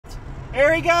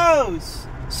There he goes.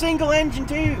 Single engine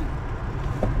too.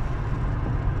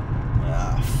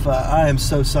 Ah, fuck. I am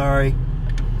so sorry.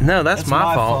 No, that's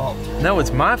my fault. No,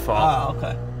 it's my fault. Oh,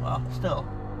 okay. Well, still.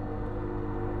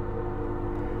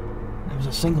 It was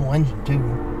a single engine too.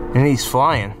 And he's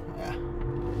flying. Yeah.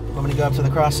 Want me to go up to the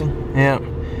crossing? Yeah.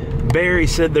 Barry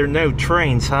said there are no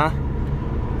trains, huh?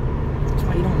 That's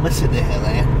why you don't listen to him,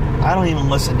 man. I don't even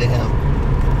listen to him.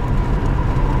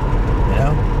 You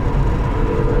know?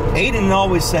 Aiden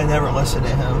always said never listen to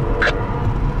him.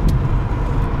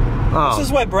 Oh. This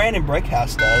is what Brandon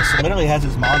Brickhouse does. He literally has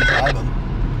his mom drive him.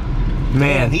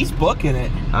 Man. He's booking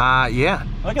it. Yeah.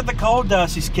 Look at the coal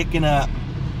dust he's kicking up.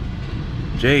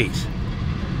 Jeez.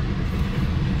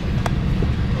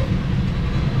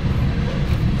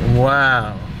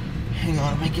 Wow. Hang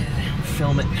on, let me get it.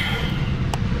 Film it.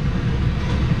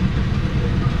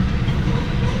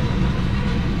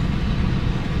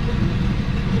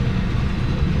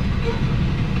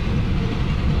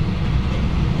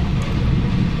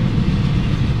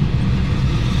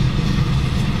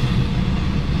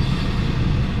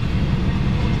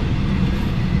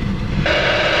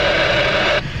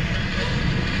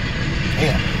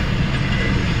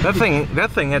 That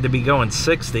thing had to be going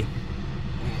 60. He's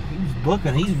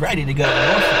booking. He's ready to go to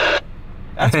Norfolk.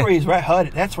 That's where he's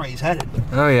headed. That's where he's headed.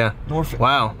 Oh yeah. Norfolk.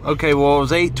 Wow. Okay. Well, it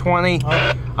was 8:20.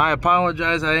 Oh. I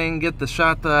apologize. I didn't get the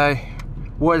shot that I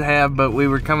would have, but we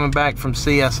were coming back from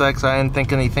CSX. I didn't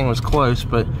think anything was close,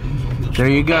 but there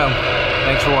you go.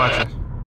 Thanks for watching.